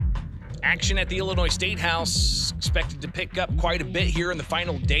Action at the Illinois State House expected to pick up quite a bit here in the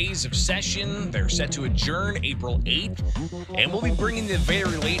final days of session. They're set to adjourn April 8th, and we'll be bringing the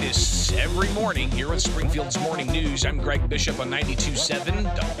very latest every morning here with Springfield's Morning News. I'm Greg Bishop on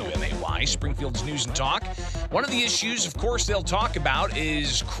 92.7 WMAY, Springfield's News and Talk. One of the issues, of course, they'll talk about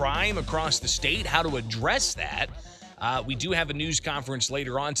is crime across the state, how to address that. We do have a news conference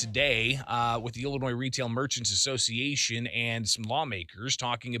later on today with the Illinois Retail Merchants Association and some lawmakers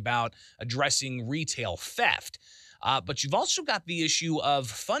talking about addressing retail theft. But you've also got the issue of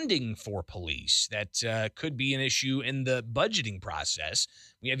funding for police that could be an issue in the budgeting process.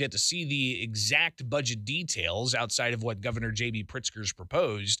 We have yet to see the exact budget details outside of what Governor J.B. Pritzker's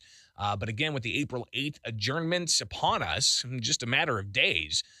proposed. But again, with the April 8th adjournments upon us in just a matter of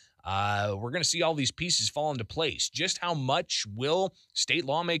days, we're going to see all these pieces fall into place. Just how much will state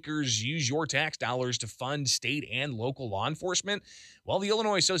lawmakers use your tax dollars to fund state and local law enforcement? Well, the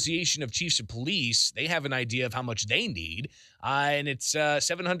Illinois Association of Chiefs of Police, they have an idea of how much they need, and it's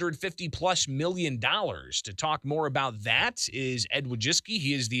 $750+ million. To talk more about that is Ed Wojcicki.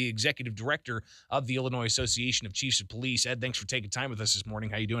 He is the executive director of the Illinois Association of Chiefs of Police. Ed, thanks for taking time with us this morning.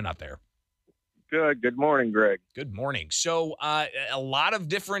 How you doing out there? Good. Good morning, Greg. Good morning. So a lot of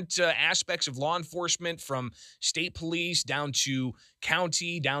different aspects of law enforcement, from state police down to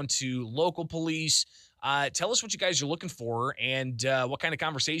county, down to local police. Tell us what you guys are looking for and what kind of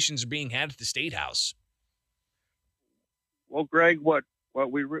conversations are being had at the State House. Well, Greg,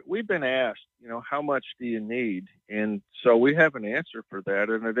 we've been asked, how much do you need? And so we have an answer for that,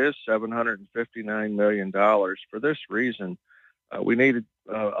 and it is $759 million. For this reason, we needed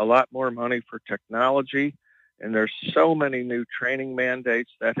a lot more money for technology, and there's so many new training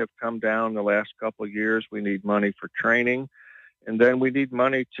mandates that have come down the last couple of years. We need money for training, and then we need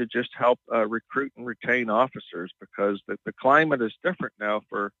money to just help recruit and retain officers, because the climate is different now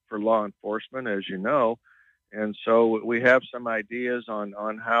for law enforcement, as you know. And so we have some ideas on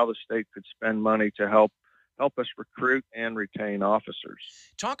how the state could spend money to help us recruit and retain officers.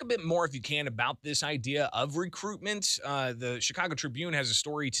 Talk a bit more, if you can, about this idea of recruitment. The Chicago Tribune has a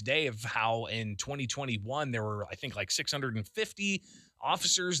story today of how in 2021 there were, I think, like 650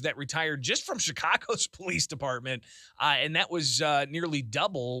 officers that retired just from Chicago's police department, and that was nearly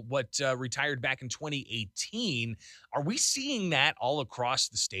double what retired back in 2018. Are we seeing that all across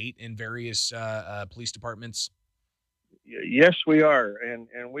the state in various police departments? Yes, we are,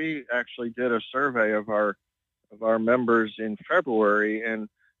 and we actually did a survey of our members in February, and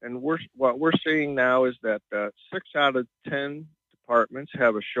what we're seeing now is that 6 out of 10 departments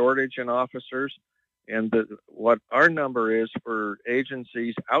have a shortage in officers, and what our number is for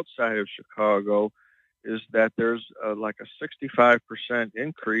agencies outside of Chicago is that there's like a 65%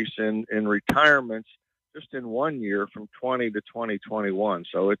 increase in retirements just in 1 year from 20 to 2021.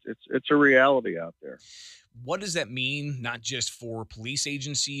 So it's a reality out there. What does that mean, not just for police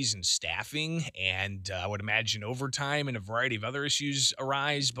agencies and staffing, and I would imagine overtime and a variety of other issues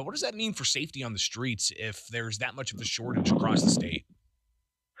arise, but what does that mean for safety on the streets if there's that much of a shortage across the state?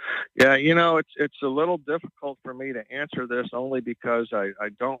 Yeah, it's a little difficult for me to answer this, only because I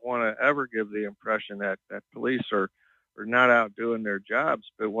don't want to ever give the impression that police are not out doing their jobs.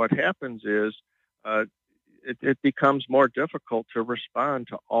 But what happens is it becomes more difficult to respond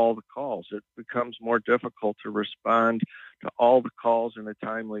to all the calls. It becomes more difficult to respond to all the calls in a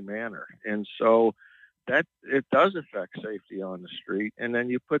timely manner. And so that it does affect safety on the street. And then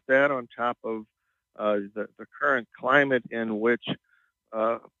you put that on top of the current climate in which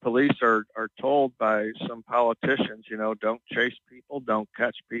police are told by some politicians, don't chase people, don't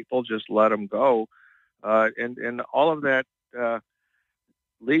catch people, just let them go. And all of that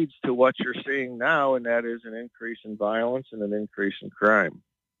leads to what you're seeing now, and that is an increase in violence and an increase in crime.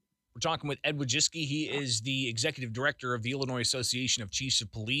 We're talking with Ed Wojcicki. He is the executive director of the Illinois Association of Chiefs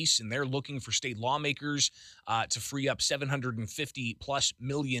of Police, and they're looking for state lawmakers to free up $750+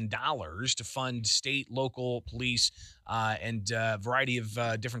 million to fund state, local police, and a variety of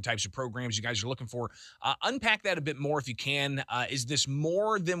different types of programs you guys are looking for. Unpack that a bit more if you can. Is this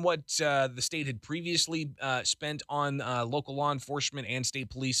more than what the state had previously spent on local law enforcement and state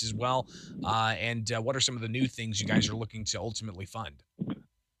police as well? And what are some of the new things you guys are looking to ultimately fund?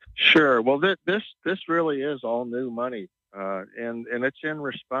 Sure. Well, this really is all new money, and it's in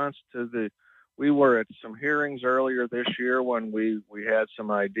response to we were at some hearings earlier this year when we had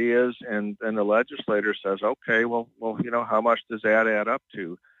some ideas, and then the legislator says, okay, well, how much does that add up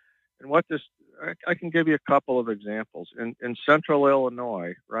to? And I can give you a couple of examples. In central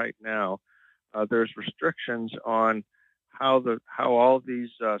Illinois right now, there's restrictions on how all these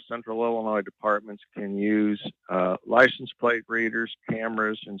Central Illinois departments can use license plate readers,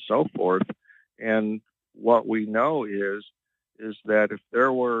 cameras, and so forth. And what we know is that if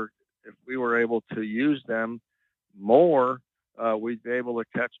we were able to use them more, we'd be able to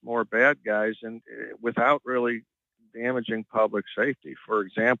catch more bad guys and without really damaging public safety. For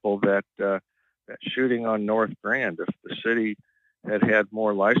example, that shooting on North Grand, if the city had had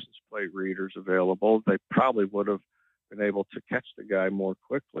more license plate readers available, they probably would have been able to catch the guy more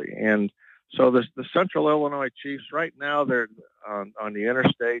quickly. And so the Central Illinois chiefs right now, they're on the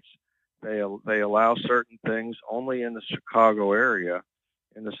interstates. They allow certain things only in the Chicago area.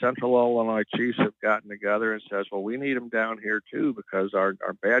 And the Central Illinois chiefs have gotten together and says, well, we need them down here too, because our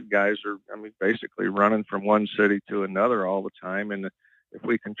bad guys are, basically running from one city to another all the time. And if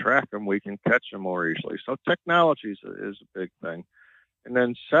we can track them, we can catch them more easily. So technology is a big thing. And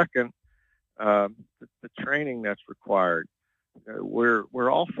then second, the training that's required. We're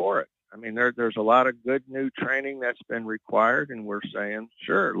all for it. There's a lot of good new training that's been required, and we're saying,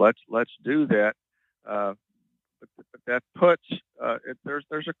 sure, let's do that. But that puts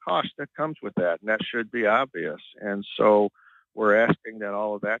there's a cost that comes with that, and that should be obvious. And so we're asking that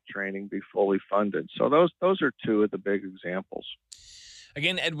all of that training be fully funded. So those are two of the big examples.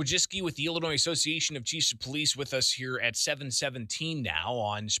 Again, Ed Wojcicki with the Illinois Association of Chiefs of Police with us here at 7:17 now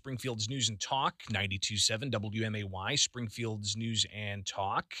on Springfield's News and Talk, 92.7 WMAY, Springfield's News and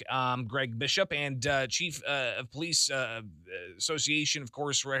Talk. Greg Bishop and Chief of Police Association, of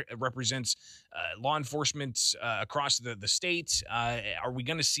course, represents law enforcement across the state. Are we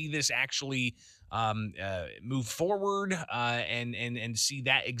going to see this actually move forward and see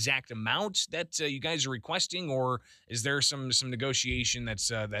that exact amount that you guys are requesting, or is there some negotiation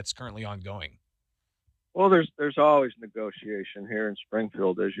that's currently ongoing? Well, there's always negotiation here in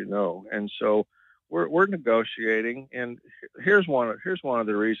Springfield, as you know, and so we're negotiating. And here's one of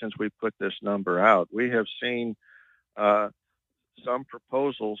the reasons we put this number out. We have seen some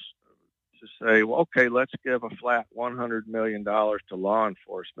proposals to say, well, okay, let's give a flat $100 million to law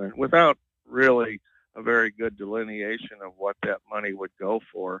enforcement without really a very good delineation of what that money would go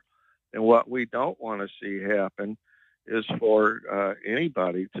for. And what we don't want to see happen is for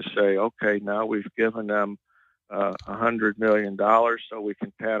anybody to say, okay, now we've given them $100 million so we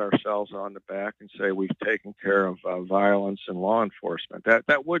can pat ourselves on the back and say we've taken care of violence and law enforcement.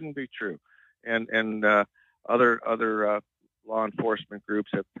 That wouldn't be true. And other law enforcement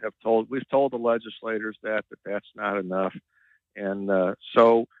groups we've told the legislators that that's not enough. And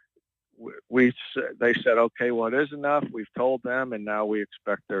so they said, okay, well, it is enough. We've told them, and now we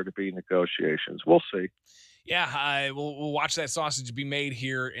expect there to be negotiations. We'll see. Yeah, we'll watch that sausage be made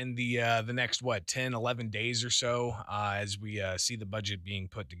here in the next, 10, 11 days or so as we see the budget being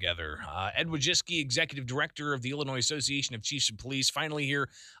put together. Ed Wojcicki, Executive Director of the Illinois Association of Chiefs of Police, finally here.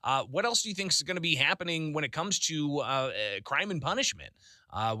 What else do you think is going to be happening when it comes to crime and punishment?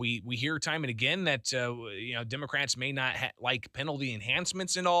 We hear time and again that Democrats may not like penalty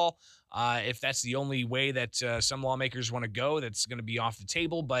enhancements and all. If that's the only way that some lawmakers want to go, that's going to be off the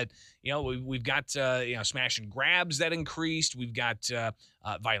table. But we've got smash and grabs that increased. We've got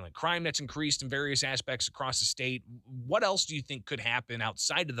violent crime that's increased in various aspects across the state. What else do you think could happen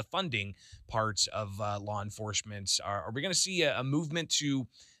outside of the funding parts of law enforcement? Are we going to see a movement to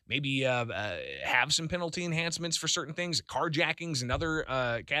maybe have some penalty enhancements for certain things? Carjackings,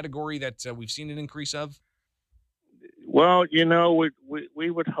 another category that we've seen an increase of? Well,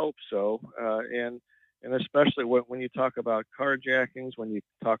 we would hope so. And especially when you talk about carjackings, when you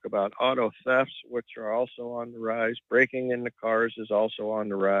talk about auto thefts, which are also on the rise, breaking into cars is also on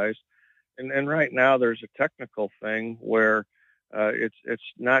the rise. And right now there's a technical thing where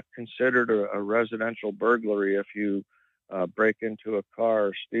it's not considered a residential burglary if you break into a car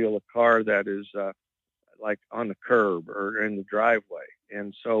or steal a car that is like on the curb or in the driveway.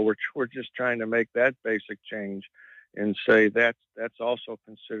 And so we're just trying to make that basic change and say that's also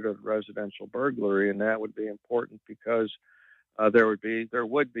considered residential burglary, and that would be important because there would be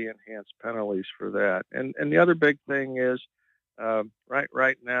enhanced penalties for that. And the other big thing is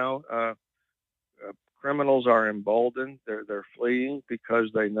right now criminals are emboldened. They're fleeing because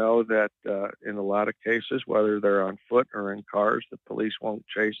they know that in a lot of cases, whether they're on foot or in cars, the police won't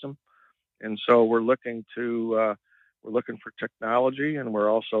chase them. And so we're looking for technology, and we're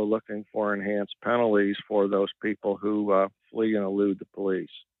also looking for enhanced penalties for those people who flee and elude the police.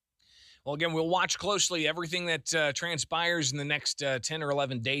 Well, again, we'll watch closely everything that transpires in the next 10 or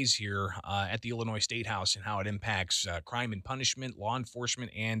 11 days here at the Illinois State House and how it impacts crime and punishment, law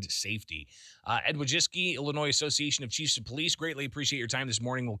enforcement, and safety. Ed Wojcicki, Illinois Association of Chiefs of Police, greatly appreciate your time this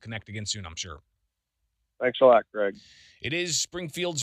morning. We'll connect again soon, I'm sure. Thanks a lot, Greg. It is Springfield's